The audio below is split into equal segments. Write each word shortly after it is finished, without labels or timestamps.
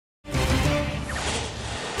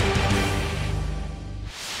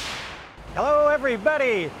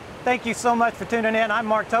everybody. Thank you so much for tuning in. I'm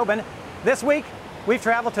Mark Tobin. This week, we've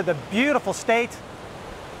traveled to the beautiful state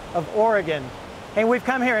of Oregon. And we've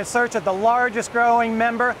come here in search of the largest growing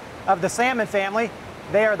member of the salmon family.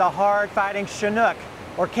 They are the hard-fighting Chinook,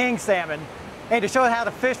 or king salmon. And to show how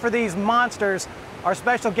to fish for these monsters, our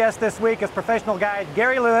special guest this week is professional guide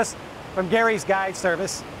Gary Lewis from Gary's Guide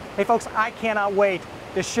Service. Hey folks, I cannot wait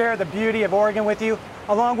to share the beauty of Oregon with you,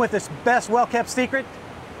 along with its best well-kept secret,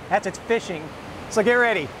 that's its fishing. So get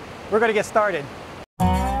ready, we're gonna get started.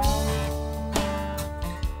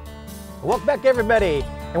 Welcome back everybody.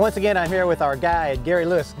 And once again, I'm here with our guide, Gary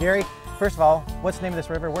Lewis. Gary, first of all, what's the name of this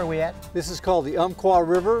river? Where are we at? This is called the Umpqua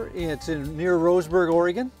River. It's near Roseburg,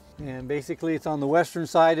 Oregon. And basically it's on the western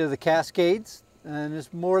side of the Cascades. And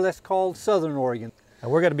it's more or less called Southern Oregon. Now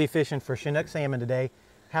we're gonna be fishing for Chinook salmon today.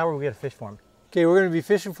 How are we gonna fish for them? Okay, we're going to be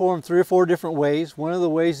fishing for them 3 or 4 different ways. One of the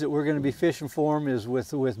ways that we're going to be fishing for them is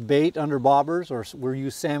with bait under bobbers, or we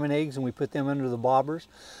use salmon eggs and we put them under the bobbers.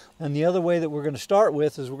 And the other way that we're going to start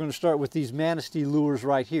with is we're going to start with these manistee lures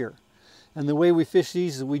right here. And the way we fish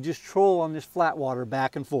these is we just troll on this flat water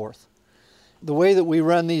back and forth. The way that we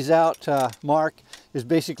run these out, Mark, is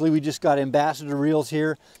basically we just got ambassador reels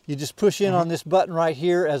here. You just push in on this button right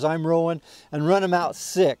here as I'm rowing and run them out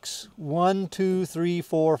 6. 1, 2, 3,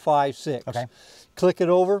 4, 5, 6. Okay. Click it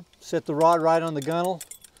over, set the rod right on the gunnel,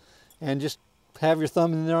 and just have your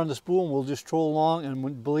thumb in there on the spool and we'll just troll along.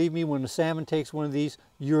 And believe me, when the salmon takes one of these,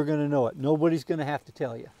 you're going to know it. Nobody's going to have to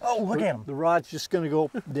tell you. Oh, look at them. The rod's just going to go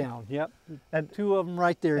down. Yep. And 2 of them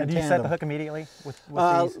right there in And do tandem. you set the hook immediately with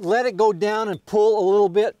these? Let it go down and pull a little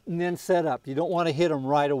bit and then set up. You don't want to hit them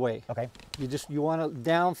right away. Okay. You want to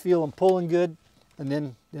down, feel them pulling good, and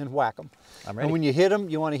then whack them. I'm ready. And when you hit them,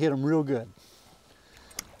 you want to hit them real good.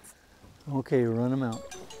 Okay, run them out.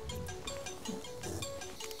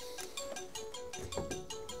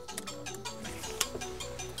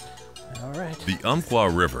 All right. The Umpqua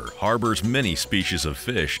River harbors many species of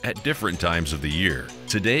fish at different times of the year.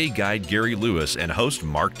 Today, guide Gary Lewis and host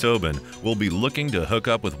Mark Tobin will be looking to hook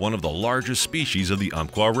up with one of the largest species of the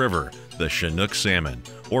Umpqua River, the Chinook salmon,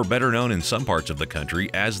 or better known in some parts of the country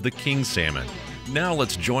as the king salmon. Now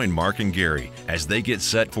let's join Mark and Gary as they get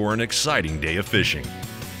set for an exciting day of fishing.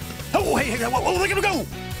 Oh, hey, whoa, look at him go!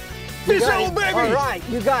 Fish on, baby! All right,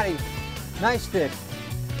 you got him. Nice fish.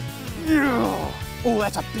 Yeah. Oh,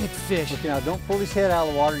 that's a big fish. Okay, now don't pull his head out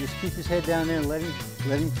of the water. Just keep his head down there and let him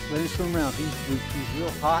swim around. He's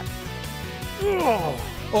real hot.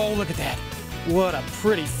 Oh, look at that. What a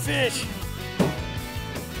pretty fish.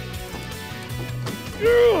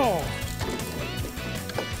 Oh,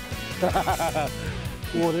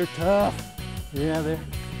 they're tough. Yeah,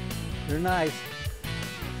 they're nice.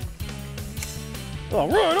 All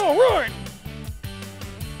right.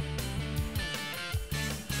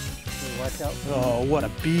 Watch out. Oh, what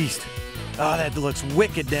a beast. Oh, that looks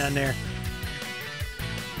wicked down there.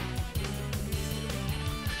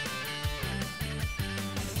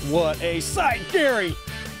 What a sight, Gary.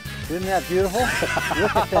 Isn't that beautiful?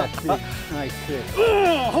 Look at that fish. Nice fish.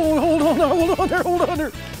 Oh, hold on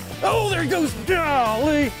there. Oh, there he goes.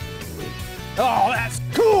 Golly. Oh, that's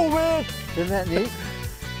cool, man. Isn't that neat?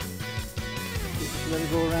 Just let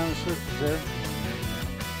it go around in circles there.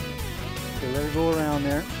 Okay, let it go around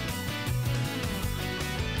there.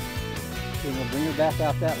 Okay, we'll bring her back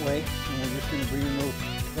out that way, and we're just going to bring her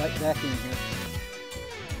right back in here.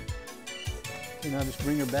 Okay, now just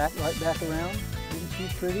bring her back, right back around. Isn't she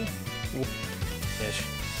pretty? Fish.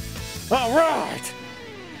 All right.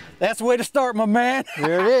 That's the way to start, my man.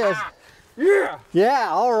 There it is. Yeah. Yeah,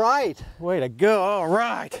 all right. Way to go. All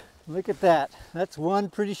right. Look at that. That's one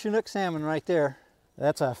pretty Chinook salmon right there.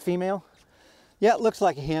 That's a female? Yeah, it looks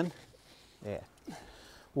like a hen. Yeah.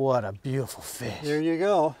 What a beautiful fish. There you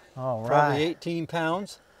go. All right. Probably 18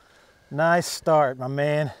 pounds. Nice start, my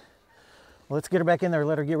man. Well, let's get her back in there and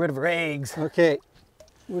let her get rid of her eggs. Okay,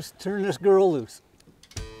 let's turn this girl loose.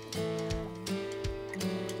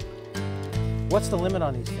 What's the limit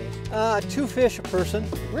on these fish? 2 fish a person.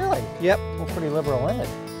 Really? Yep. Well, pretty liberal limit.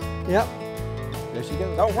 Yep. There she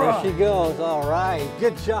goes. All right. There she goes. All right.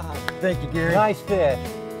 Good job. Thank you, Gary. Nice fish.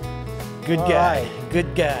 Good guide.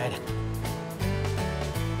 Good guide.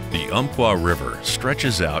 The Umpqua River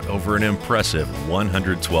stretches out over an impressive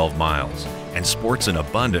 112 miles and sports an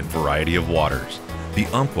abundant variety of waters. The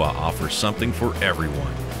Umpqua offers something for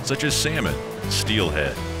everyone, such as salmon,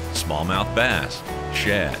 steelhead, smallmouth bass,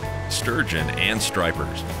 shad, sturgeon, and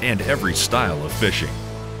stripers, and every style of fishing.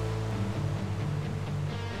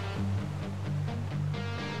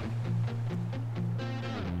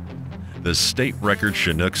 The state record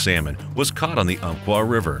Chinook salmon was caught on the Umpqua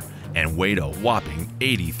River and weighed a whopping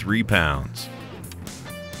 83 pounds.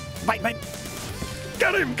 Bite, bite.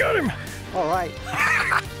 Got him, got him. All right.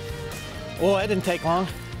 Oh, that didn't take long.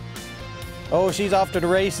 Oh, she's off to the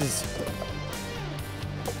races.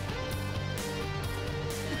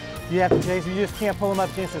 You have to chase her. You just can't pull him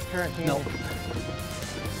up against this current, can you? Nope.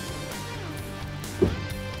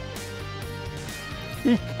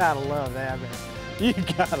 You gotta love that, man. You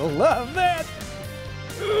gotta love that.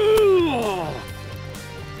 Ooh.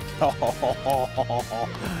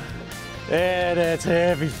 Yeah, that's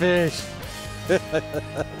heavy fish.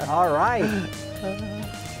 All right.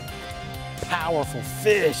 Powerful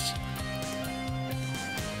fish.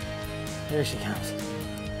 There she comes.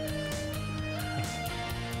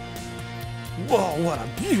 Whoa, what a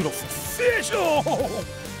beautiful fish. Oh.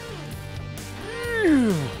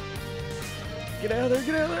 Ew. Get out of there,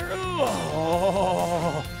 get out of there.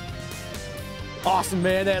 Oh. Awesome,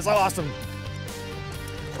 man, that's awesome.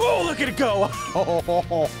 Oh, look at it go.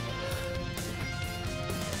 Oh.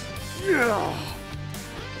 Yeah.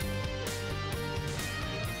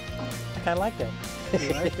 I kind of like that.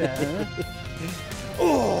 You like that, huh?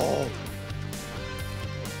 Oh.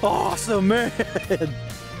 Awesome, man.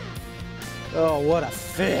 Oh, what a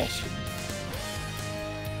fish.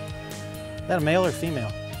 Is that a male or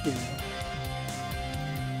female? Yeah.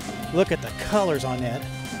 Look at the colors on that.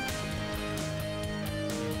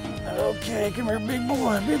 Okay, come here, big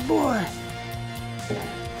boy, big boy.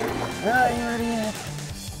 Ah, you ready yet?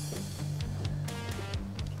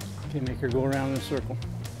 Okay, make her go around in a circle.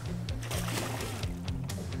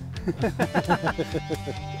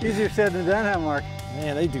 Easier said than done, huh, Mark?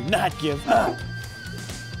 Man, they do not give up.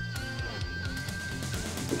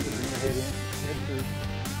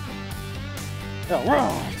 All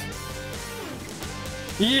right.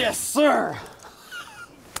 Yes, sir.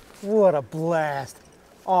 What a blast.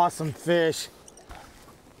 Awesome fish.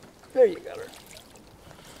 There you got her.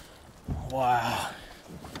 Wow.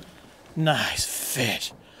 Nice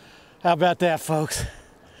fish. How about that, folks?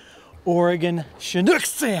 Oregon Chinook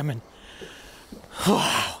salmon.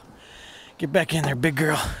 Wow. Get back in there, big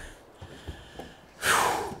girl.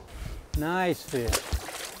 Nice fish.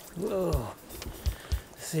 Whoa.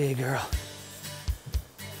 See you, girl.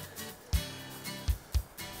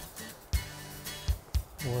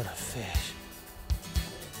 What a fish.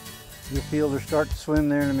 You'll feel her start to swim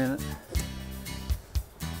there in a minute.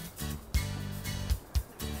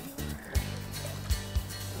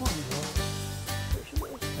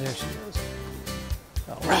 There she goes.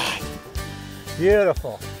 All right.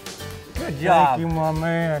 Beautiful. Good job. Thank you, my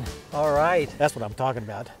man. All right. That's what I'm talking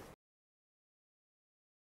about.